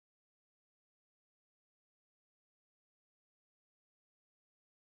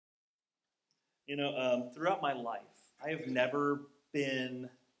Throughout my life, I have never been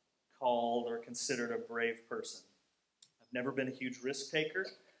called or considered a brave person. I've never been a huge risk taker.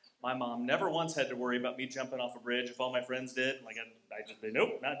 My mom never once had to worry about me jumping off a bridge if all my friends did. I just say,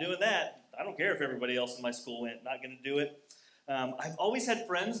 nope, not doing that. I don't care if everybody else in my school went, not going to do it. I've always had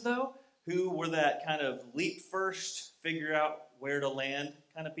friends, though, who were that kind of leap first, figure out where to land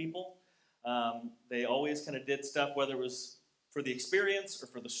kind of people. They always kind of did stuff, whether it was for the experience or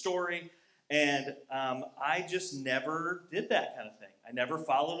for the story. And I just never did that kind of thing. I never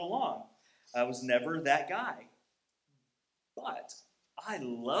followed along. I was never that guy. But I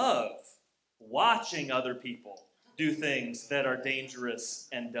love watching other people do things that are dangerous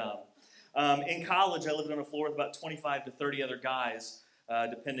and dumb. In college, I lived on a floor with about 25 to 30 other guys,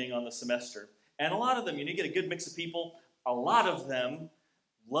 depending on the semester. And a lot of them, you get a good mix of people. A lot of them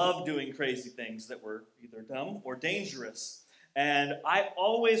love doing crazy things that were either dumb or dangerous. And I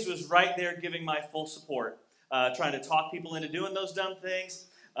always was right there giving my full support, trying to talk people into doing those dumb things.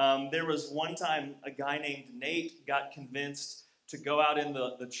 There was one time a guy named Nate got convinced to go out in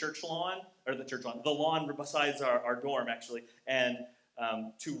the church lawn, or the lawn besides our dorm, actually, and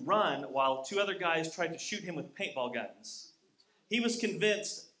to run while two other guys tried to shoot him with paintball guns. He was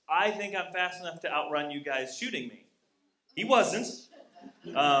convinced, I think I'm fast enough to outrun you guys shooting me. He wasn't.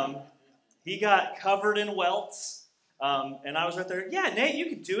 He got covered in welts, and I was right there, yeah, Nate, you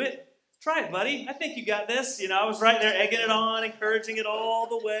can do it. Try it, buddy. I think you got this. I was right there egging it on, encouraging it all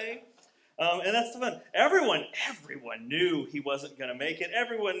the way. And that's the fun. Everyone knew he wasn't going to make it.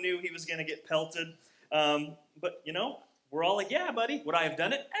 Everyone knew he was going to get pelted. But, we're all like, yeah, buddy. Would I have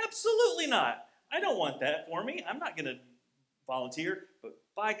done it? Absolutely not. I don't want that for me. I'm not going to volunteer. But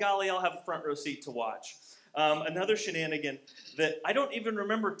by golly, I'll have a front row seat to watch. Another shenanigan that I don't even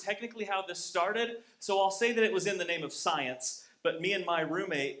remember technically how this started. So I'll say that it was in the name of science. But me and my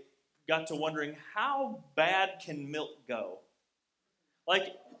roommate got to wondering, how bad can milk go?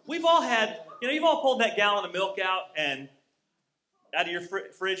 Like, we've all had, you've all pulled that gallon of milk out of your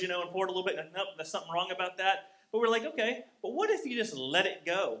fridge, and poured a little bit, and nope, there's something wrong about that. But we're like, okay, but what if you just let it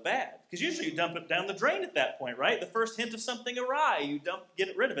go bad? Because usually you dump it down the drain at that point, right? The first hint of something awry, you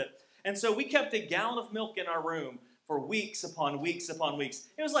get rid of it. And so we kept a gallon of milk in our room for weeks upon weeks upon weeks.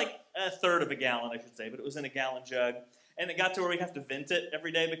 It was like a third of a gallon, I should say, but it was in a gallon jug. And it got to where we have to vent it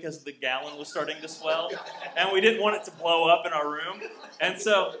every day because the gallon was starting to swell. And we didn't want it to blow up in our room. And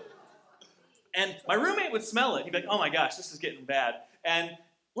my roommate would smell it. He'd be like, oh my gosh, this is getting bad. And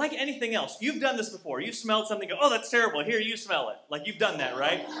like anything else, you've done this before. You've smelled something, go, oh, that's terrible. Here, you smell it. Like, you've done that,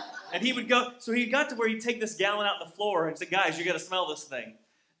 right? And he would go, so he got to where he'd take this gallon out on the floor and say, guys, you got to smell this thing.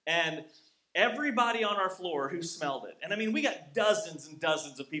 And everybody on our floor who smelled it, and we got dozens and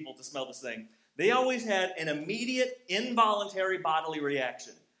dozens of people to smell this thing, they always had an immediate, involuntary bodily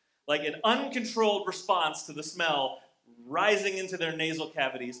reaction, like an uncontrolled response to the smell rising into their nasal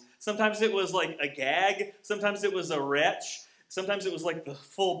cavities. Sometimes it was like a gag. Sometimes it was a retch. Sometimes it was like the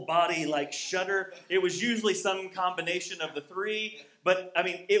full body like shudder. It was usually some combination of the three. But,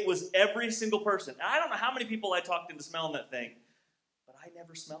 it was every single person. I don't know how many people I talked into smelling that thing, but I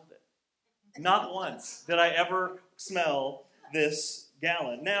never smelled it. Not once did I ever smell this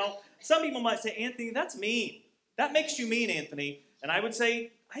gallon. Now, some people might say, Anthony, that's mean. That makes you mean, Anthony. And I would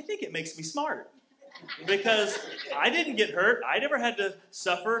say, I think it makes me smart. Because I didn't get hurt. I never had to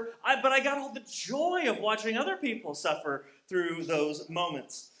suffer. But I got all the joy of watching other people suffer through those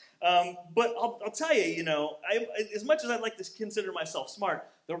moments. But I'll tell you, as much as I'd like to consider myself smart,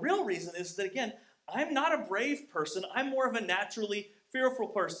 the real reason is that, again, I'm not a brave person. I'm more of a naturally fearful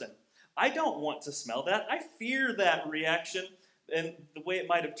person. I don't want to smell that. I fear that reaction and the way it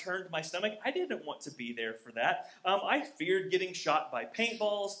might have turned my stomach. I didn't want to be there for that. I feared getting shot by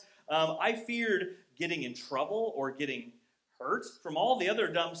paintballs. I feared getting in trouble or getting hurt from all the other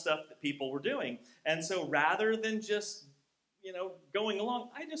dumb stuff that people were doing. And so rather than just, going along,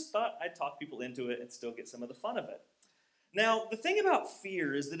 I just thought I'd talk people into it and still get some of the fun of it. Now, the thing about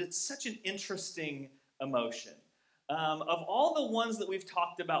fear is that it's such an interesting emotion. Of all the ones that we've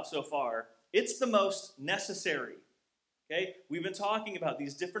talked about so far, it's the most necessary. Okay? We've been talking about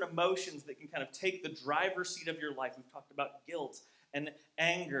these different emotions that can kind of take the driver's seat of your life. We've talked about guilt and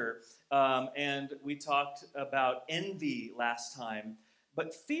anger, and we talked about envy last time.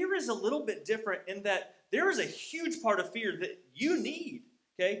 But fear is a little bit different in that there is a huge part of fear that you need.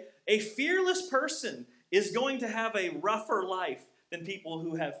 Okay? A fearless person is going to have a rougher life than people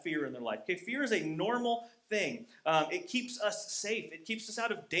who have fear in their life. Okay? Fear is a normal thing. It keeps us safe. It keeps us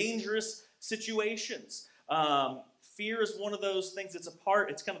out of dangerous situations. Fear is one of those things that's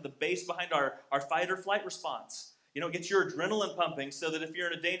it's kind of the base behind our fight or flight response. Get your adrenaline pumping so that if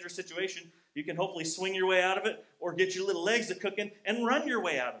you're in a dangerous situation, you can hopefully swing your way out of it or get your little legs a-cooking and run your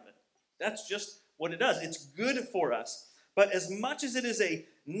way out of it. That's just what it does. It's good for us. But as much as it is a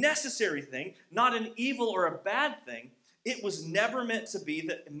necessary thing, not an evil or a bad thing, it was never meant to be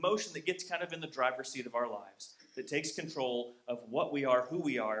the emotion that gets kind of in the driver's seat of our lives, that takes control of what we are, who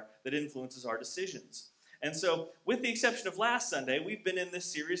we are, that influences our decisions. And so, with the exception of last Sunday, we've been in this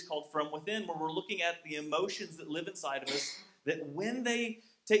series called From Within, where we're looking at the emotions that live inside of us, that when they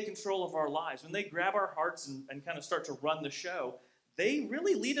take control of our lives, when they grab our hearts and kind of start to run the show, they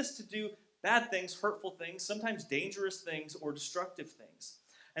really lead us to do bad things, hurtful things, sometimes dangerous things, or destructive things.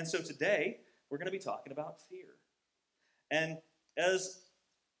 And so today, we're going to be talking about fear. And as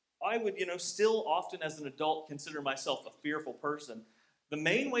I would, still often as an adult consider myself a fearful person, the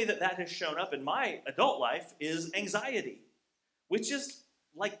main way that has shown up in my adult life is anxiety, which is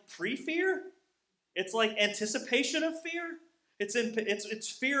like pre-fear. It's like anticipation of fear. It's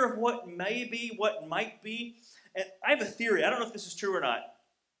fear of what may be, what might be. And I have a theory. I don't know if this is true or not.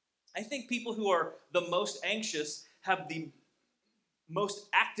 I think people who are the most anxious have the most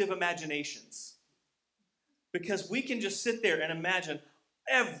active imaginations, because we can just sit there and imagine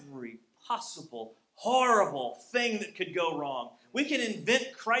every possible horrible thing that could go wrong. We can invent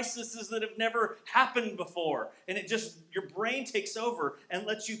crises that have never happened before, and your brain takes over and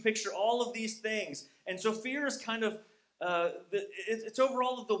lets you picture all of these things. And so fear is kind of it's over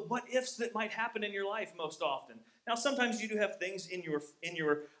all of the what ifs that might happen in your life most often. Now, sometimes you do have things in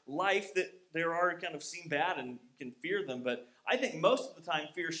your life that there are kind of seem bad and you can fear them, but I think most of the time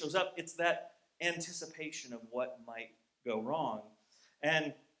fear shows up. It's that anticipation of what might go wrong.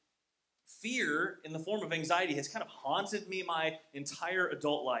 And fear in the form of anxiety has kind of haunted me my entire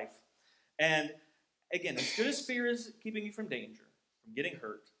adult life. And again, as good as fear is keeping you from danger, from getting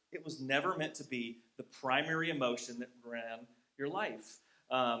hurt, it was never meant to be the primary emotion that ran your life.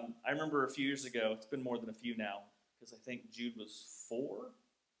 I remember a few years ago, it's been more than a few now, because I think Jude was 4,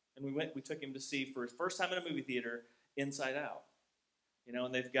 and we took him to see, for his first time in a movie theater, Inside Out.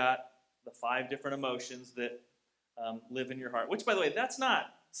 And they've got the 5 different emotions that live in your heart, which, by the way, that's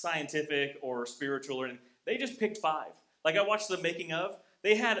not scientific or spiritual or anything. They just picked 5. Like, I watched the making of.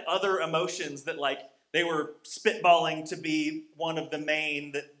 They had other emotions that, like, they were spitballing to be one of the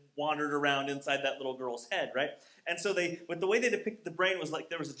main that wandered around inside that little girl's head, right? And so with the way they depicted the brain was like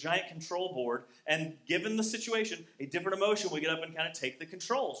there was a giant control board, and given the situation, a different emotion would get up and kind of take the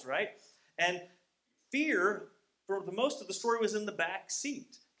controls, right? And fear, for the most of the story, was in the back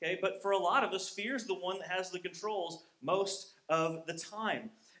seat, okay? But for a lot of us, fear is the one that has the controls most of the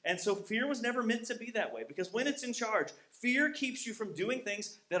time. And so fear was never meant to be that way, because when it's in charge, fear keeps you from doing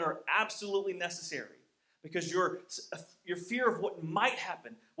things that are absolutely necessary, because your fear of what might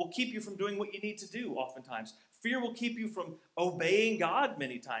happen will keep you from doing what you need to do oftentimes. Fear will keep you from obeying God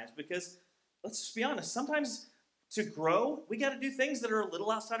many times, because let's just be honest, sometimes to grow, we got to do things that are a little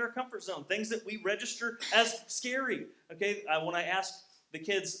outside our comfort zone, things that we register as scary. Okay, when I asked the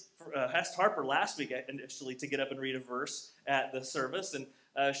kids, asked Harper last week initially to get up and read a verse at the service, and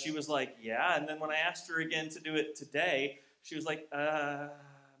she was like, yeah. And then when I asked her again to do it today, she was like,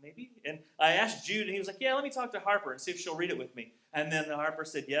 maybe. And I asked Jude, and he was like, yeah, let me talk to Harper and see if she'll read it with me. And then Harper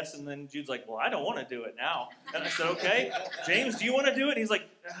said yes, and then Jude's like, well, I don't want to do it now. And I said, okay. James, do you want to do it? And he's like,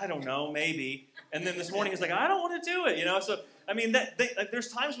 I don't know, maybe. And then this morning he's like, I don't want to do it, So, I mean, there's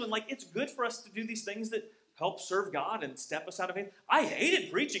times when, like, it's good for us to do these things that help serve God and step us out of it. I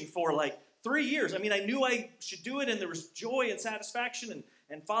hated preaching for, 3 years. I mean, I knew I should do it, and there was joy and satisfaction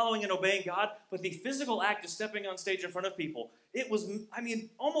and following and obeying God, but the physical act of stepping on stage in front of people, it was,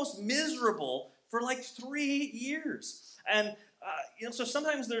 almost miserable for 3 years. And, so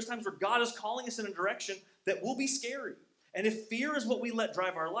sometimes there's times where God is calling us in a direction that will be scary. And if fear is what we let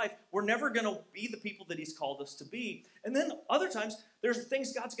drive our life, we're never going to be the people that he's called us to be. And then other times, there's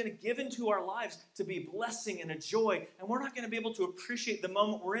things God's going to give into our lives to be a blessing and a joy, and we're not going to be able to appreciate the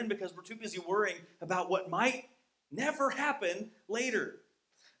moment we're in because we're too busy worrying about what might never happen later.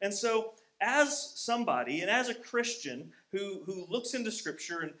 And so, as somebody and as a Christian who looks into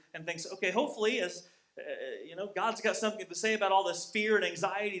Scripture and thinks, okay, hopefully, as God's got something to say about all this fear and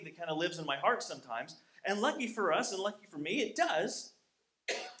anxiety that kind of lives in my heart sometimes. And lucky for us, and lucky for me, it does.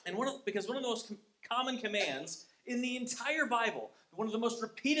 And because one of the most common commands in the entire Bible, one of the most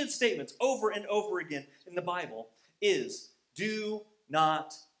repeated statements over and over again in the Bible is, do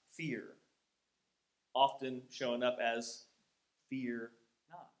not fear. Often showing up as fear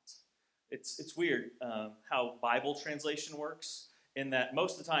not. It's weird how Bible translation works, in that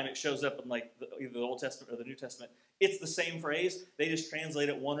most of the time it shows up in either the Old Testament or the New Testament. It's the same phrase. They just translate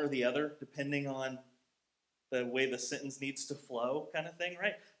it one or the other depending on the way the sentence needs to flow kind of thing,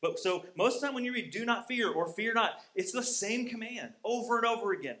 right? But so most of the time when you read do not fear or fear not, it's the same command over and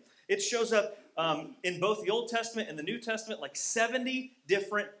over again. It shows up in both the Old Testament and the New Testament like 70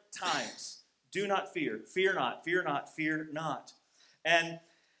 different times. Do not fear, fear not, fear not, fear not. And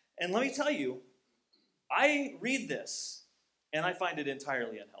let me tell you, I read this and I find it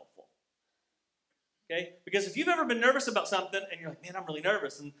entirely unhelpful. Okay? Because if you've ever been nervous about something and you're like, man, I'm really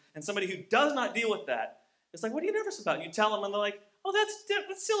nervous, and somebody who does not deal with that, it's like, what are you nervous about? And you tell them, and they're like, oh,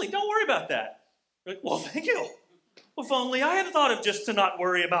 that's silly. Don't worry about that. You're like, well, thank you. Well, if only I had thought of just to not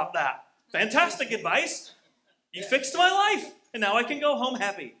worry about that. Fantastic advice. You fixed my life, and now I can go home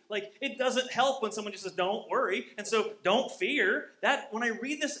happy. Like, it doesn't help when someone just says, don't worry, and so don't fear. That, when I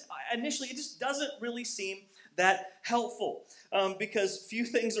read this, initially, it just doesn't really seem that helpful, because few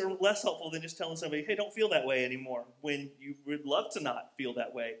things are less helpful than just telling somebody, hey, don't feel that way anymore, when you would love to not feel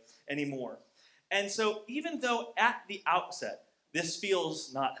that way anymore. And so even though at the outset, this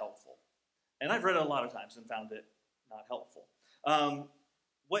feels not helpful, and I've read it a lot of times and found it not helpful,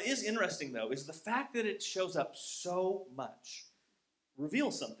 what is interesting, though, is the fact that it shows up so much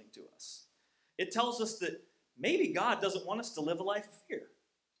reveals something to us. It tells us that maybe God doesn't want us to live a life of fear.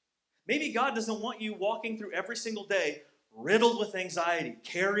 Maybe God doesn't want you walking through every single day riddled with anxiety,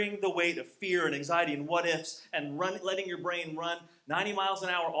 carrying the weight of fear and anxiety and what-ifs, and letting your brain run 90 miles an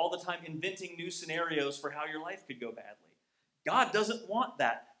hour all the time, inventing new scenarios for how your life could go badly. God doesn't want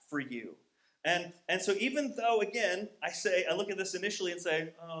that for you. And so even though, again, I look at this initially and say,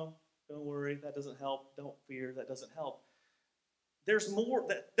 oh, don't worry, that doesn't help. Don't fear, that doesn't help. There's more.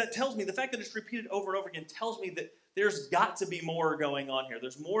 That tells me, the fact that it's repeated over and over again tells me that there's got to be more going on here.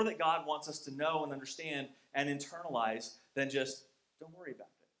 There's more that God wants us to know and understand and internalize than just, don't worry about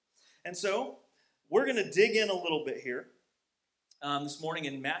it. And so we're going to dig in a little bit here this morning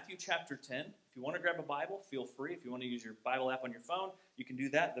in Matthew chapter 10. If you want to grab a Bible, feel free. If you want to use your Bible app on your phone, you can do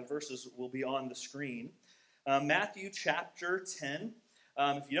that. The verses will be on the screen. Matthew chapter 10.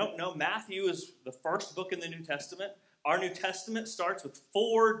 If you don't know, Matthew is the first book in the New Testament. Our New Testament starts with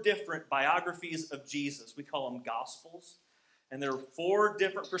 4 different biographies of Jesus. We call them Gospels. And there are 4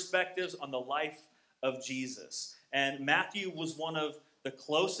 different perspectives on the life of Jesus. And Matthew was one of the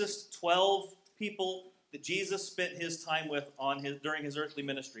closest 12 people that Jesus spent his time with during his earthly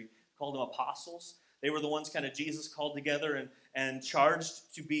ministry. Called them apostles. They were the ones kind of Jesus called together and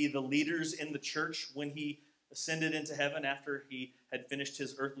charged to be the leaders in the church when he ascended into heaven after he had finished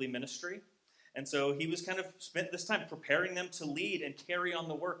his earthly ministry. And so he was kind of spent this time preparing them to lead and carry on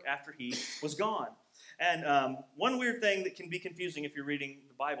the work after he was gone. And one weird thing that can be confusing if you're reading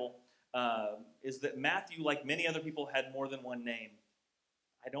the Bible is that Matthew, like many other people, had more than one name.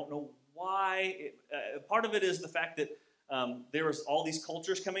 I don't know why. Part of it is the fact that there was all these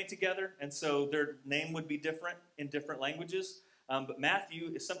cultures coming together, and so their name would be different in different languages. But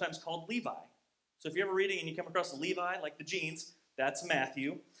Matthew is sometimes called Levi. So if you're ever reading and you come across a Levi, like the jeans, that's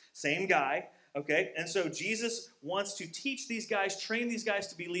Matthew. Same guy. Okay, and so Jesus wants to teach these guys, train these guys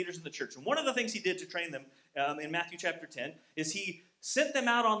to be leaders in the church. And one of the things he did to train them in Matthew chapter 10 is he sent them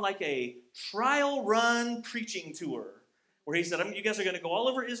out on like a trial run preaching tour where he said, you guys are going to go all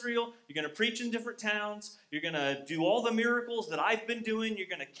over Israel. You're going to preach in different towns. You're going to do all the miracles that I've been doing. You're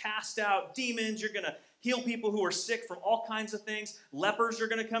going to cast out demons. You're going to heal people who are sick from all kinds of things. Lepers are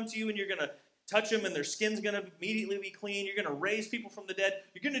going to come to you, and you're going to touch them and their skin's going to immediately be clean. You're going to raise people from the dead.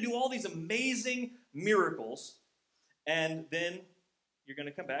 You're going to do all these amazing miracles. And then you're going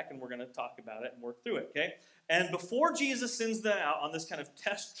to come back and we're going to talk about it and work through it, okay? And before Jesus sends them out on this kind of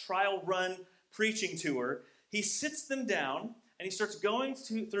test trial run preaching tour, he sits them down and he starts going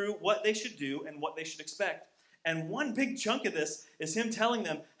through what they should do and what they should expect. And one big chunk of this is him telling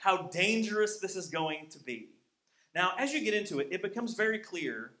them how dangerous this is going to be. Now, as you get into it, it becomes very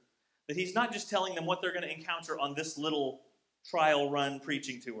clear that he's not just telling them what they're going to encounter on this little trial run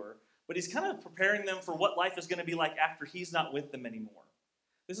preaching tour, but he's kind of preparing them for what life is going to be like after he's not with them anymore.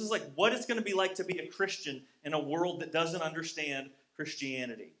 This is like what it's going to be like to be a Christian in a world that doesn't understand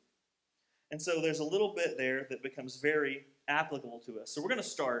Christianity. And so there's a little bit there that becomes very applicable to us. So we're going to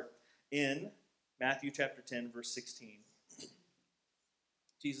start in Matthew chapter 10, verse 16.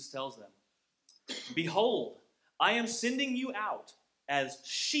 Jesus tells them, "Behold, I am sending you out as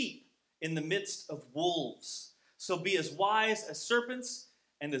sheep in the midst of wolves. So be as wise as serpents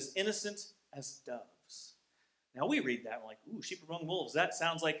and as innocent as doves." Now we read that and we're like, ooh, sheep among wolves. That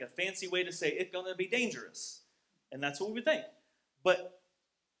sounds like a fancy way to say it's going to be dangerous. And that's what we would think. But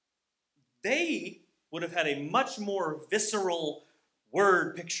they would have had a much more visceral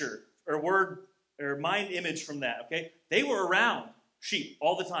word picture or mind image from that, okay? They were around sheep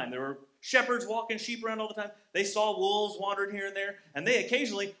all the time. There were shepherds walking sheep around all the time. They saw wolves wandering here and there, and they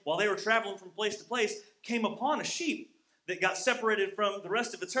occasionally, while they were traveling from place to place, came upon a sheep that got separated from the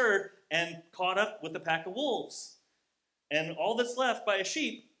rest of its herd and caught up with a pack of wolves. And all that's left by a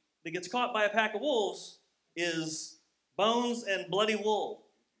sheep that gets caught by a pack of wolves is bones and bloody wool.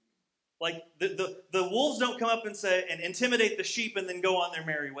 Like, the wolves don't come up and say and intimidate the sheep and then go on their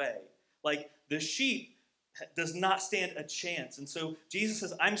merry way. Like, the sheep does not stand a chance. And so Jesus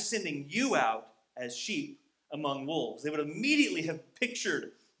says, I'm sending you out as sheep among wolves. They would immediately have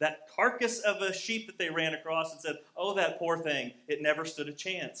pictured that carcass of a sheep that they ran across and said, oh, that poor thing, it never stood a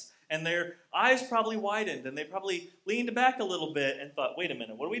chance. And their eyes probably widened, and they probably leaned back a little bit and thought, wait a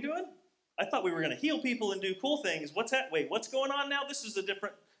minute, what are we doing? I thought we were going to heal people and do cool things. What's going on now? This is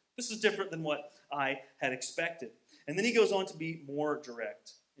different than what I had expected. And then he goes on to be more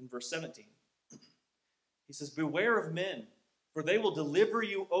direct in verse 17. He says, beware of men, for they will deliver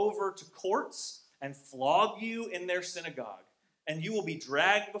you over to courts and flog you in their synagogue. And you will be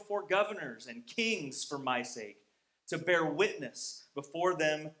dragged before governors and kings for my sake, to bear witness before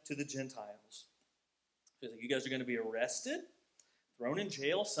them to the Gentiles. You guys are going to be arrested, thrown in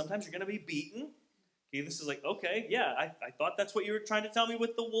jail. Sometimes you're going to be beaten. Okay, this is like, okay, yeah, I thought that's what you were trying to tell me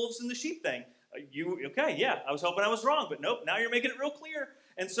with the wolves and the sheep thing. I was hoping I was wrong, but nope, now you're making it real clear.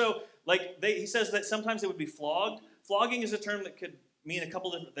 And so, he says that sometimes they would be flogged. Flogging is a term that could mean a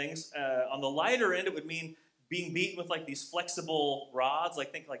couple different things. On the lighter end, it would mean being beaten with these flexible rods,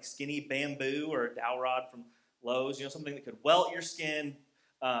 think skinny bamboo or a dowel rod from Lowe's, something that could welt your skin,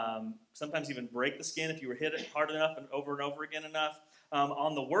 sometimes even break the skin if you were hit it hard enough and over again enough.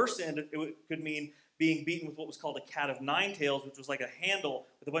 On the worst end, it could mean being beaten with what was called a cat of nine tails, which was like a handle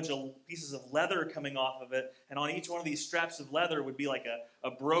with a bunch of pieces of leather coming off of it. And on each one of these straps of leather would be like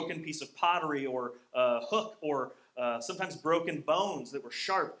a broken piece of pottery or a hook or sometimes broken bones that were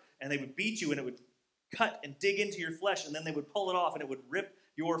sharp. And they would beat you, and it would cut and dig into your flesh, and then they would pull it off, and it would rip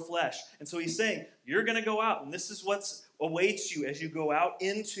your flesh. And so he's saying, you're going to go out, and this is what awaits you as you go out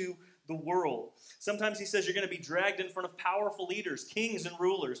into the world. Sometimes he says you're going to be dragged in front of powerful leaders, kings and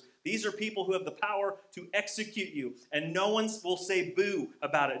rulers. These are people who have the power to execute you, and no one will say boo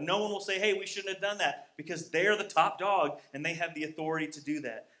about it. No one will say, hey, we shouldn't have done that, because they're the top dog, and they have the authority to do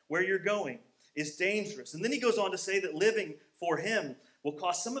that. Where you're going is dangerous. And then he goes on to say that living for him will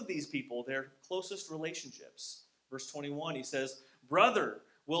cost some of these people their closest relationships. Verse 21, he says, brother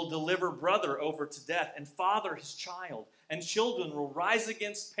will deliver brother over to death, and father his child, and children will rise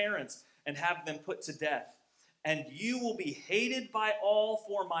against parents and have them put to death. And you will be hated by all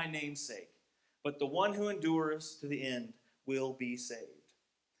for my name's sake, but the one who endures to the end will be saved.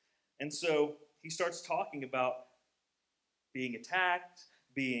 And so he starts talking about being attacked,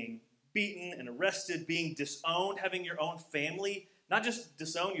 being beaten and arrested, being disowned, having your own family not just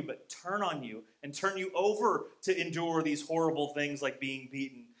disown you, but turn on you and turn you over to endure these horrible things like being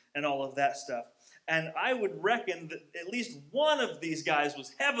beaten and all of that stuff. And I would reckon that at least one of these guys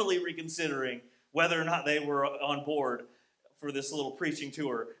was heavily reconsidering whether or not they were on board for this little preaching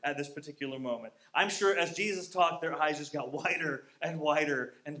tour at this particular moment. I'm sure as Jesus talked, their eyes just got wider and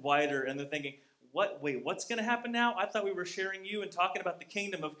wider and wider, and they're thinking, what's going to happen now? I thought we were sharing you and talking about the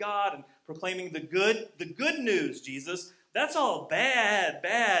kingdom of God and proclaiming the good news, Jesus. That's all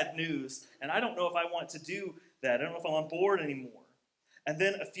bad news, and I don't know if I want to do that. I don't know if I'm on board anymore. And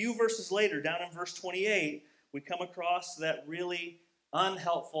then a few verses later, down in verse 28, we come across that really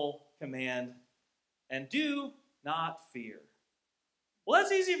unhelpful command, and do not fear. Well,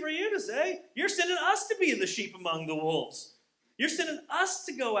 that's easy for you to say. You're sending us to be the sheep among the wolves. You're sending us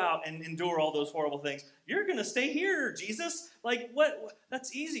to go out and endure all those horrible things. You're going to stay here, Jesus. What?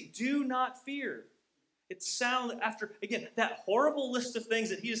 That's easy. Do not fear. It sounds, after, again, that horrible list of things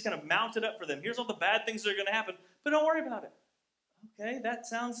that he just kind of mounted up for them. Here's all the bad things that are going to happen, but don't worry about it. Okay, that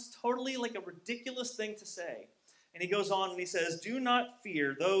sounds totally like a ridiculous thing to say. And he goes on and he says, do not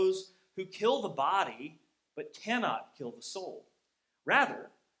fear those who kill the body, but cannot kill the soul. Rather,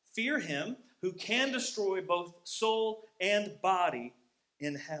 fear him who can destroy both soul and body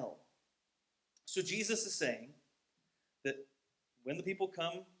in hell. So Jesus is saying that when the people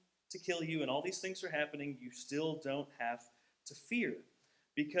come to kill you and all these things are happening, you still don't have to fear,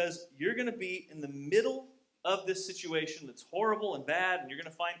 because you're going to be in the middle of this situation that's horrible and bad, and you're going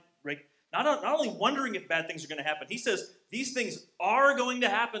to find, not only wondering if bad things are going to happen, he says these things are going to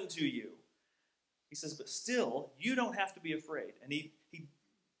happen to you. He says, but still, you don't have to be afraid. And he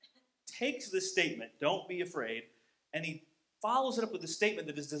takes this statement, don't be afraid, and he follows it up with a statement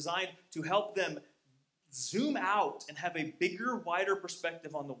that is designed to help them zoom out and have a bigger, wider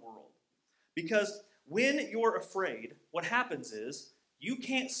perspective on the world. Because when you're afraid, what happens is you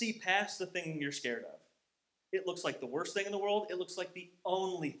can't see past the thing you're scared of. It looks like the worst thing in the world. It looks like the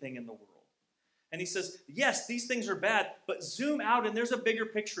only thing in the world. And he says, yes, these things are bad, but zoom out and there's a bigger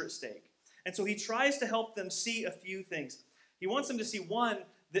picture at stake. And so he tries to help them see a few things. He wants them to see, one,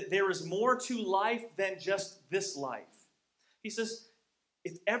 that there is more to life than just this life. He says,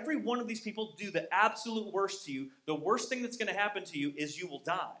 if every one of these people do the absolute worst to you, the worst thing that's going to happen to you is you will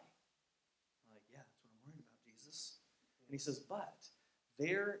die. I'm like, yeah, that's what I'm worried about, Jesus. And he says, but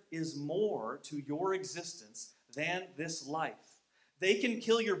there is more to your existence than this life. They can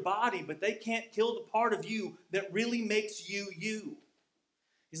kill your body, but they can't kill the part of you that really makes you you.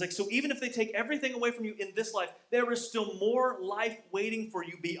 He's like, so even if they take everything away from you in this life, there is still more life waiting for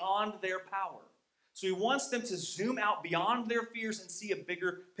you beyond their power. So he wants them to zoom out beyond their fears and see a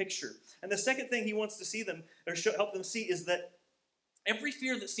bigger picture. And the second thing he wants to see them, or help them see, is that every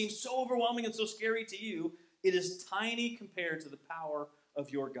fear that seems so overwhelming and so scary to you, it is tiny compared to the power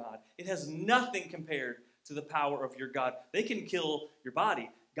of your God. It has nothing compared to the power of your God. They can kill your body.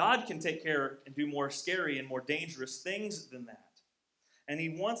 God can take care and do more scary and more dangerous things than that. And he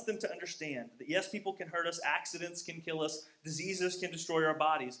wants them to understand that, yes, people can hurt us, accidents can kill us, diseases can destroy our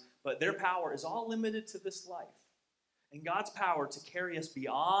bodies, but their power is all limited to this life. And God's power to carry us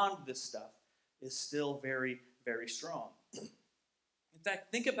beyond this stuff is still very, very strong. In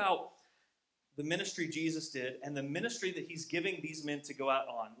fact, think about the ministry Jesus did and the ministry that he's giving these men to go out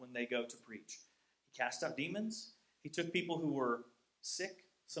on when they go to preach. He cast out demons. He took people who were sick,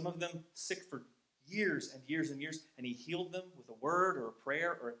 some of them sick for years and years and years, and he healed them with a word or a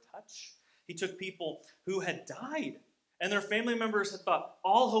prayer or a touch. He took people who had died, and their family members had thought,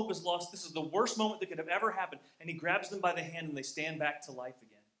 all hope is lost. This is the worst moment that could have ever happened. And he grabs them by the hand, and they stand back to life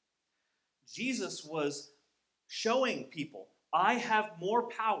again. Jesus was showing people, I have more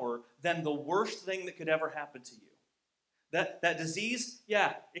power than the worst thing that could ever happen to you. That disease,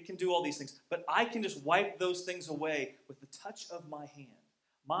 yeah, it can do all these things, but I can just wipe those things away with the touch of my hand.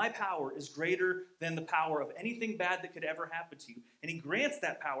 My power is greater than the power of anything bad that could ever happen to you. And he grants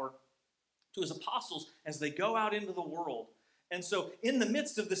that power to his apostles as they go out into the world. And so in the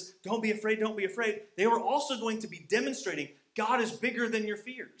midst of this, don't be afraid, they were also going to be demonstrating God is bigger than your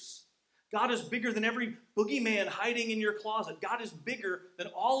fears. God is bigger than every boogeyman hiding in your closet. God is bigger than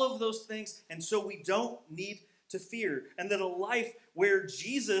all of those things, and so we don't need to fear. And that a life where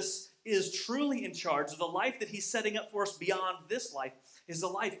Jesus is truly in charge, the life that he's setting up for us beyond this life, is a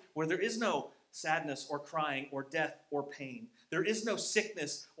life where there is no sadness or crying or death or pain. There is no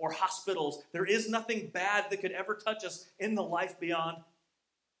sickness or hospitals. There is nothing bad that could ever touch us in the life beyond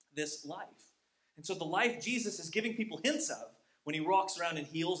this life. And so the life Jesus is giving people hints of when he walks around and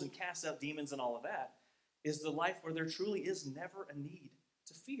heals and casts out demons and all of that is the life where there truly is never a need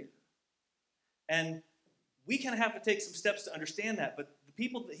to fear. And we kind of have to take some steps to understand that, but the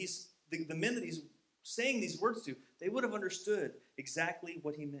people that the men that he's saying these words to, they would have understood exactly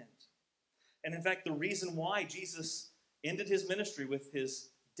what he meant. And in fact, the reason why Jesus ended his ministry with his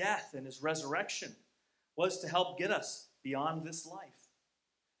death and his resurrection was to help get us beyond this life.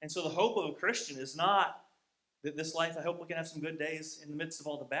 And so the hope of a Christian is not that this life, I hope we can have some good days in the midst of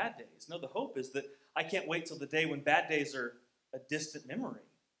all the bad days. No, the hope is that I can't wait till the day when bad days are a distant memory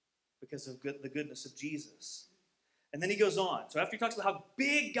because of the goodness of Jesus. And then he goes on. So after he talks about how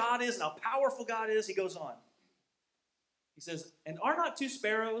big God is and how powerful God is, he goes on. He says, and are not 2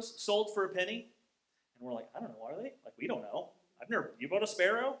 sparrows sold for a penny? And we're like, I don't know, are they? Like, we don't know. You bought a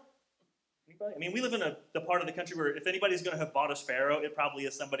sparrow? Anybody? I mean, we live in the part of the country where if anybody's going to have bought a sparrow, it probably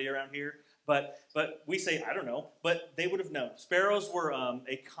is somebody around here. But we say, I don't know. But they would have known. Sparrows were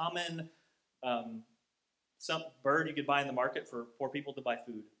a common some bird you could buy in the market for poor people to buy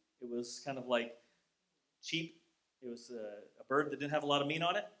food. It was kind of like cheap. It was a bird that didn't have a lot of meat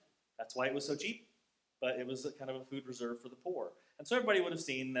on it. That's why it was so cheap. But it was kind of a food reserve for the poor. And so everybody would have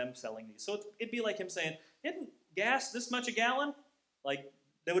seen them selling these. So it'd be like him saying, isn't gas this much a gallon? Like,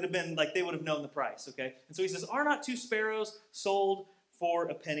 they would have known the price, okay? And so he says, are not 2 sparrows sold for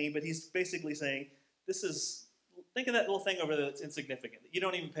a penny? But he's basically saying, think of that little thing over there that's insignificant, that you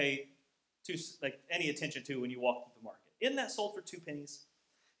don't even pay any attention to when you walk through the market. Isn't that sold for 2 pennies?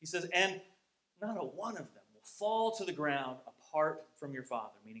 He says, and not a one of them will fall to the ground apart from your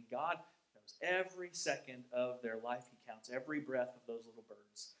Father, meaning God knows every second of their life. He counts every breath of those little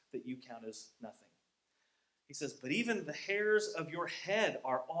birds that you count as nothing. He says, but even the hairs of your head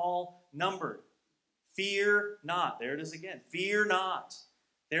are all numbered. Fear not. There it is again. Fear not.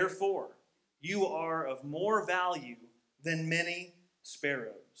 Therefore, you are of more value than many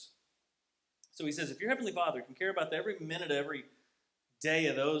sparrows. So he says, if your Heavenly Father can care about every minute, every day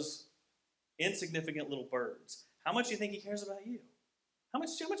of those insignificant little birds, how much do you think he cares about you? How much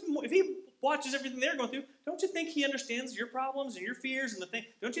more? If he watches everything they're going through, don't you think he understands your problems and your fears and the thing?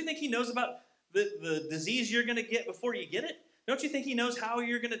 Don't you think he knows about the disease you're going to get before you get it? Don't you think he knows how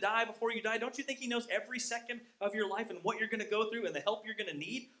you're going to die before you die? Don't you think he knows every second of your life and what you're going to go through and the help you're going to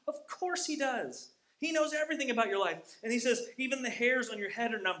need? Of course he does. He knows everything about your life. And he says, even the hairs on your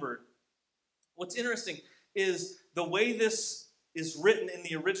head are numbered. What's interesting is the way this is written in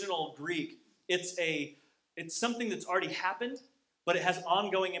the original Greek, it's something that's already happened, but it has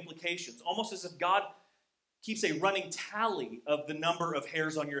ongoing implications, almost as if God keeps a running tally of the number of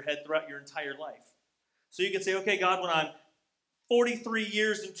hairs on your head throughout your entire life. So you could say, okay, God, when I'm 43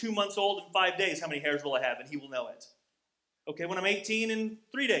 years and 2 months old and 5 days, how many hairs will I have? And he will know it. Okay, when I'm 18 and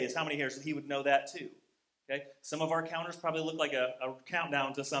 3 days, how many hairs? And he would know that too. Okay, some of our counters probably look like a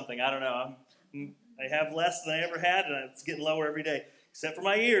countdown to something. I don't know. I have less than I ever had, and it's getting lower every day. Except for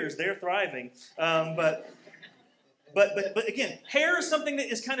my ears, they're thriving. But again, hair is something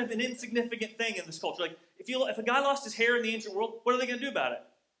that is kind of an insignificant thing in this culture. Like if a guy lost his hair in the ancient world, what are they going to do about it?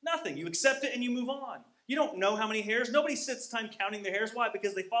 Nothing. You accept it and you move on. You don't know how many hairs. Nobody sits time counting their hairs. Why?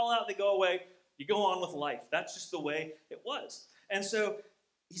 Because they fall out, they go away. You go on with life. That's just the way it was. And so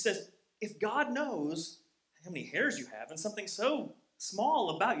he says, if God knows how many hairs you have and something so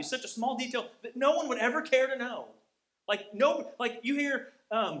small about you, such a small detail that no one would ever care to know. Like you hear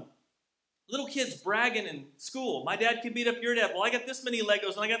little kids bragging in school. My dad can beat up your dad. Well, I got this many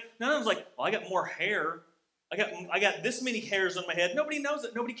Legos, and none of them's like, well, I got more hair. I got this many hairs on my head. Nobody knows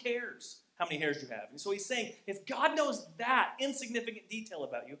it. Nobody cares how many hairs you have. And so he's saying, if God knows that insignificant detail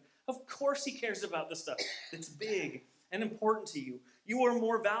about you, of course he cares about the stuff that's big and important to you. You are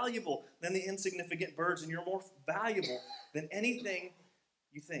more valuable than the insignificant birds, and you're more valuable than anything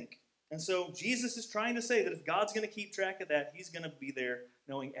you think. And so Jesus is trying to say that if God's going to keep track of that, he's going to be there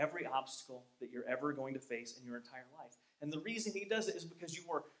knowing every obstacle that you're ever going to face in your entire life. And the reason he does it is because you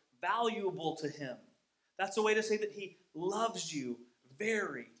are valuable to him. That's a way to say that he loves you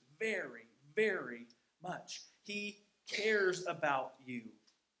very, very, very much. He cares about you.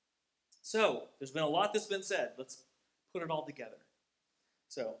 So, there's been a lot that's been said. Let's put it all together.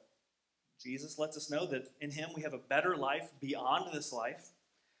 So, Jesus lets us know that in him we have a better life beyond this life.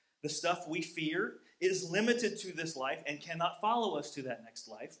 The stuff we fear is limited to this life and cannot follow us to that next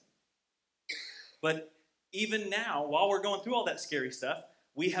life. But even now, while we're going through all that scary stuff,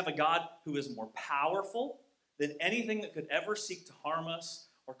 we have a God who is more powerful than anything that could ever seek to harm us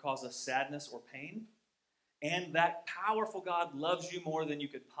or cause us sadness or pain. And that powerful God loves you more than you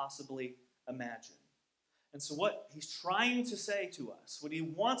could possibly imagine. And so what he's trying to say to us, what he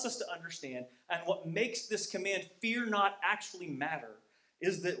wants us to understand, and what makes this command, fear not, actually matter,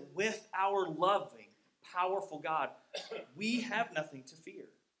 is that with our loving, powerful God, we have nothing to fear.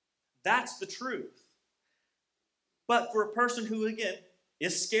 That's the truth. But for a person who, again,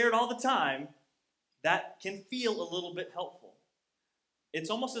 is scared all the time, that can feel a little bit helpful.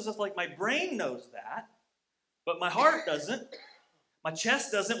 It's almost as if like my brain knows that, but my heart doesn't. My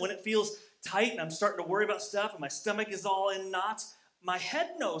chest doesn't when it feels tight and I'm starting to worry about stuff and my stomach is all in knots. My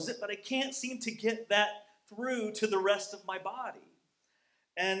head knows it, but I can't seem to get that through to the rest of my body.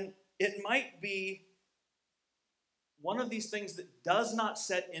 And it might be one of these things that does not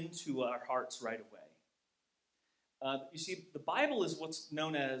set into our hearts right away. You see, the Bible is what's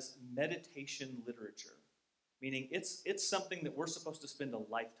known as meditation literature, meaning it's something that we're supposed to spend a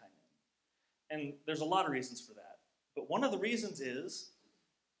lifetime in. And there's a lot of reasons for that. But one of the reasons is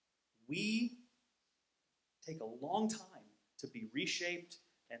we take a long time to be reshaped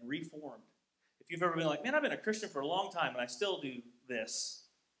and reformed. If you've ever been like, man, I've been a Christian for a long time and I still do this.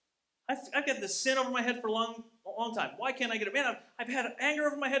 I've got this sin over my head for a long time. Why can't I get it? Man, I've had anger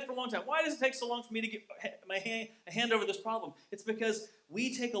over my head for a long time. Why does it take so long for me to get a hand over this problem? It's because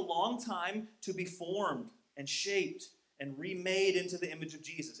we take a long time to be formed and shaped and remade into the image of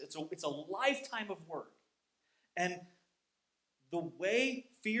Jesus. It's a lifetime of work. And the way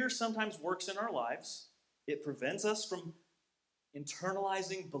fear sometimes works in our lives, it prevents us from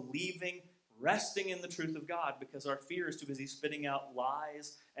internalizing, believing, resting in the truth of God, because our fear is too busy spitting out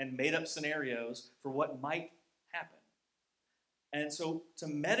lies and made-up scenarios for what might happen. And so to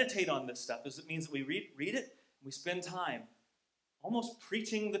meditate on this stuff it means that we read it, and we spend time almost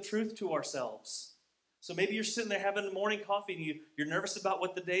preaching the truth to ourselves. So maybe you're sitting there having a morning coffee and you're nervous about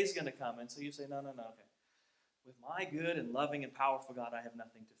what the day's going to come, and so you say, no, okay. With my good and loving and powerful God, I have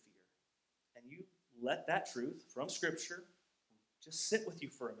nothing to fear. And you let that truth from Scripture just sit with you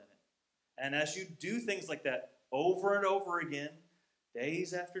for a minute. And as you do things like that over and over again,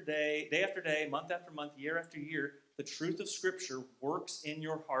 days after day, day after day, month after month, year after year, the truth of Scripture works in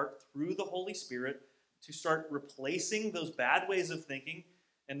your heart through the Holy Spirit to start replacing those bad ways of thinking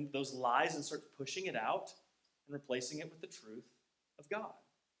and those lies and start pushing it out and replacing it with the truth of God.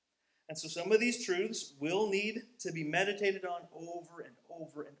 And so some of these truths will need to be meditated on over and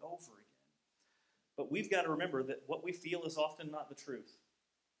over and over again. But we've got to remember that what we feel is often not the truth.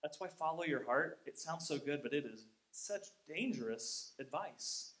 That's why follow your heart. It sounds so good, but it is such dangerous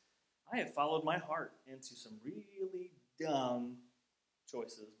advice. I have followed my heart into some really dumb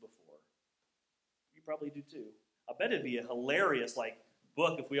choices before. You probably do too. I bet it'd be a hilarious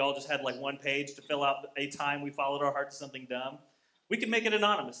book if we all just had one page to fill out a time we followed our heart to something dumb. We could make it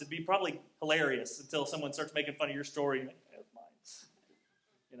anonymous. It'd be probably hilarious until someone starts making fun of your story. You're like, that's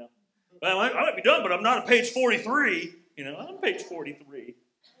mine. Well, I might be dumb, but I'm not on page 43. I'm on page 43.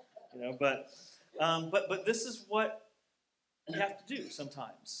 But this is what you have to do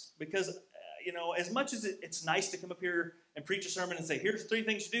sometimes. Because, as much as it's nice to come up here and preach a sermon and say, here's 3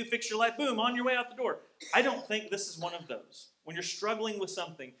 things you do, fix your life, boom, on your way out the door. I don't think this is one of those. When you're struggling with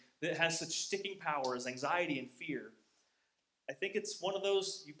something that has such sticking power as anxiety and fear, I think it's one of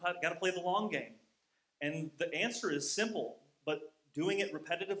those, you've got to play the long game. And the answer is simple, but doing it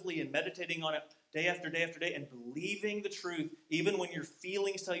repetitively and meditating on it day after day after day and believing the truth, even when your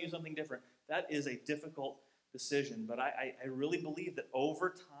feelings tell you something different, that is a difficult decision. But I really believe that over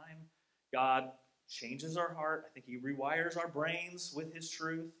time, God changes our heart. I think he rewires our brains with his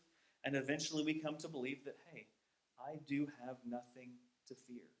truth. And eventually we come to believe that, hey, I do have nothing to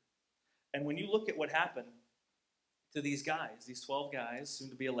fear. And when you look at what happened to these guys, these 12 guys, soon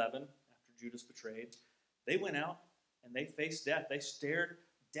to be 11, after Judas betrayed, they went out and they faced death. They stared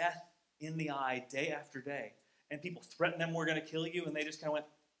death in the eye day after day. And people threatened them, we're going to kill you. And they just kind of went,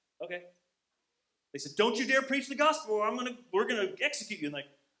 okay. They said, don't you dare preach the gospel or we're going to execute you. And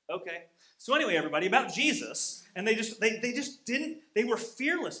okay. So anyway, everybody, about Jesus, and they were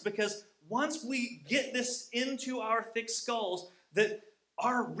fearless because once we get this into our thick skulls, that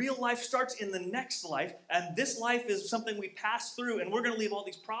our real life starts in the next life, and this life is something we pass through, and we're going to leave all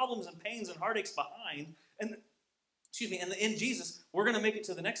these problems and pains and heartaches behind, and in Jesus, we're going to make it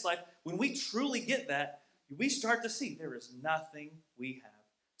to the next life. When we truly get that, we start to see there is nothing we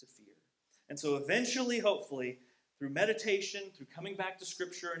have to fear. And so eventually, hopefully, through meditation, through coming back to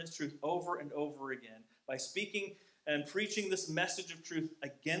Scripture and its truth over and over again, by speaking and preaching this message of truth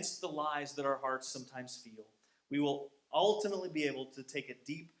against the lies that our hearts sometimes feel, we will ultimately be able to take a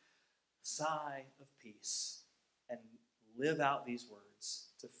deep sigh of peace and live out these words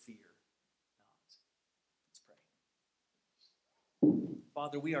to fear not. Let's pray.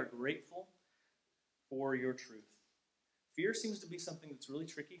 Father, we are grateful for your truth. Fear seems to be something that's really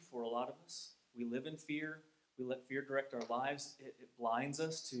tricky for a lot of us. We live in fear. We let fear direct our lives. It blinds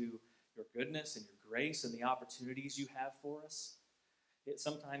us to your goodness and your grace and the opportunities you have for us. It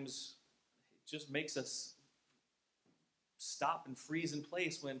sometimes just makes us stop and freeze in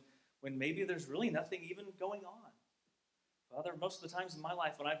place when maybe there's really nothing even going on. Father, most of the times in my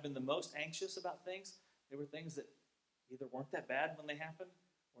life when I've been the most anxious about things, they were things that either weren't that bad when they happened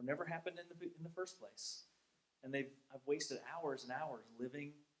or never happened in the first place. And I've wasted hours and hours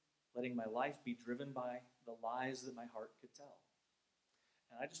letting my life be driven by the lies that my heart could tell.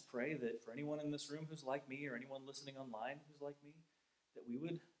 And I just pray that for anyone in this room who's like me or anyone listening online who's like me, that we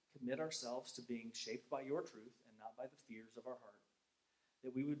would commit ourselves to being shaped by your truth and not by the fears of our heart.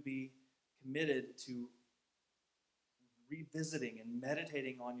 That we would be committed to revisiting and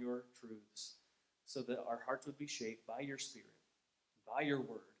meditating on your truths so that our hearts would be shaped by your Spirit, by your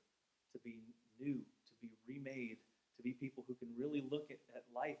word, to be new, to be remade, to be people who can really look at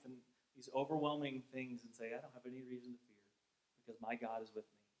life and these overwhelming things and say, I don't have any reason to fear because my God is with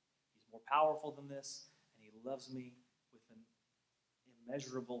me. He's more powerful than this, and he loves me with an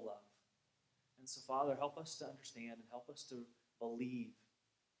immeasurable love. And so, Father, help us to understand and help us to believe,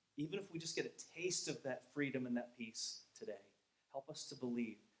 even if we just get a taste of that freedom and that peace today. Help us to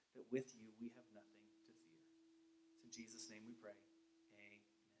believe that with you we have nothing to fear. It's in Jesus' name we pray.